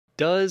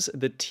Does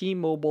the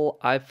T-Mobile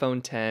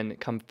iPhone X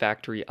come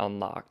factory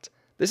unlocked?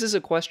 This is a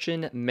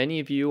question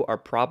many of you are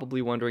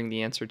probably wondering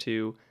the answer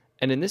to,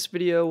 and in this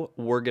video,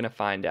 we're going to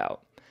find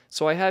out.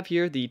 So I have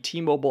here the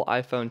T-Mobile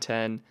iPhone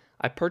X.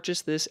 I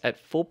purchased this at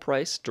full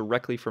price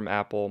directly from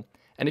Apple,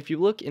 and if you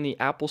look in the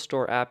Apple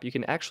Store app, you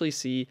can actually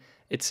see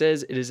it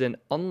says it is an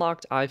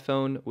unlocked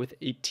iPhone with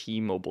a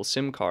T-Mobile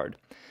SIM card.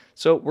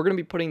 So we're going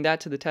to be putting that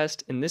to the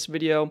test in this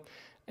video.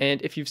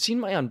 And if you've seen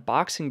my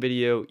unboxing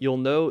video, you'll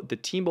know the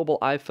T-Mobile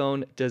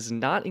iPhone does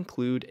not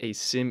include a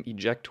SIM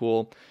eject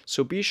tool,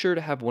 so be sure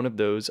to have one of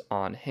those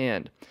on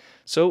hand.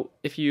 So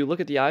if you look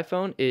at the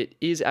iPhone, it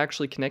is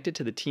actually connected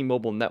to the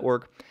T-Mobile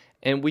network,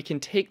 and we can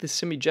take the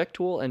SIM eject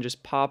tool and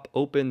just pop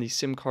open the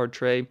SIM card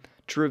tray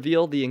to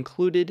reveal the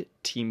included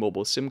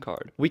T-Mobile SIM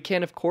card. We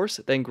can, of course,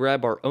 then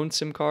grab our own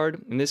SIM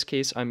card. In this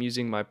case, I'm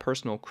using my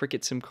personal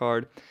Cricket SIM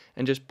card,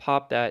 and just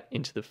pop that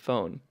into the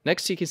phone.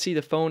 Next, you can see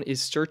the phone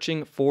is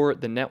searching for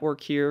the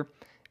network here,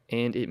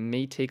 and it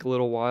may take a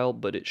little while,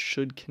 but it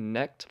should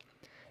connect.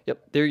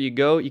 Yep, there you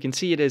go. You can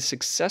see it is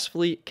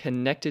successfully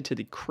connected to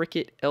the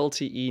Cricket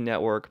LTE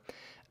network.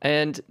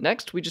 And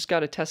next, we just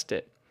got to test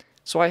it.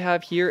 So I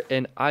have here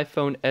an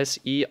iPhone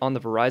SE on the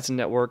Verizon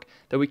network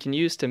that we can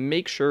use to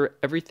make sure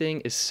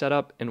everything is set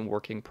up and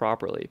working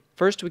properly.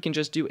 First, we can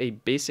just do a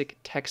basic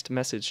text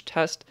message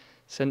test.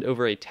 Send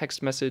over a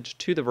text message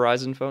to the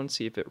Verizon phone,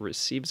 see if it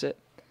receives it.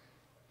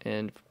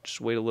 And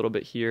just wait a little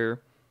bit here.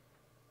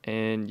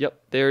 And yep,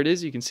 there it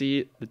is. You can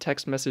see the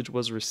text message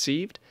was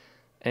received.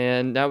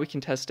 And now we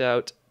can test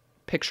out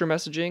picture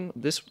messaging.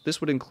 This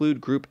would include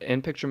group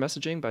and picture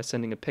messaging by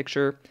sending a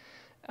picture.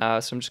 So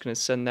I'm just going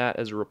to send that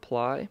as a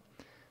reply.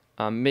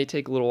 May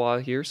take a little while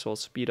here, so I'll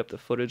speed up the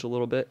footage a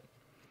little bit.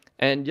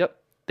 And yep,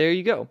 there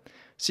you go.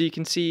 So you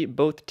can see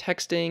both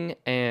texting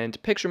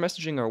and picture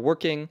messaging are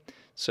working.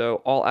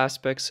 So all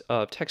aspects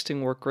of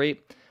texting work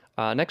great.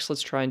 Next,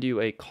 let's try and do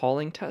a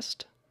calling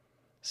test.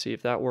 See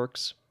if that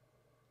works.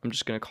 I'm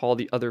just going to call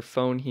the other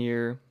phone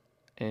here.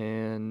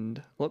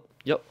 And look,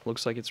 yep,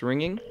 looks like it's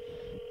ringing.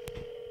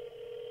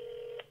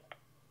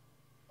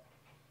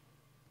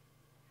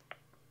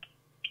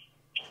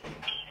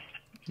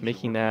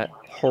 Making that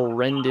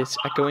horrendous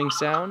echoing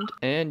sound.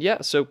 And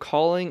yeah, so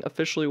calling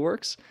officially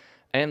works.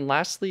 And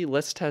lastly,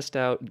 let's test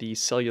out the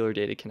cellular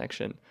data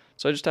connection.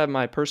 So I just have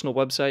my personal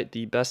website,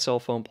 the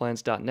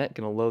bestphoneplans.net,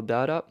 gonna load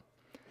that up.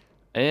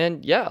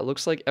 And yeah, it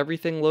looks like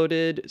everything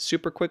loaded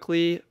super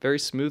quickly, very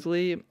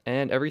smoothly,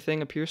 and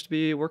everything appears to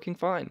be working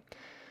fine.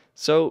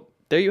 So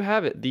there you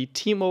have it. The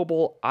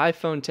T-Mobile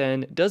iPhone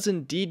X does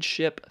indeed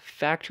ship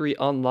factory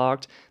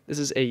unlocked. This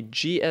is a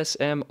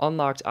GSM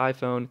unlocked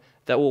iPhone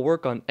that will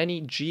work on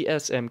any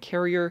GSM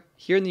carrier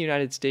here in the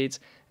United States,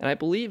 and I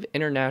believe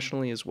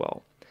internationally as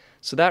well.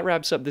 So that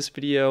wraps up this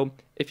video.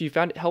 If you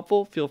found it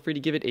helpful, feel free to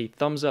give it a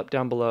thumbs up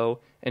down below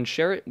and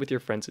share it with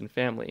your friends and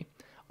family.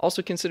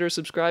 Also consider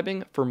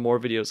subscribing for more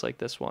videos like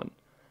this one.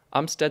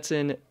 I'm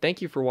Stetson,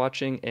 thank you for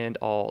watching, and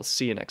I'll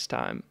see you next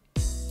time.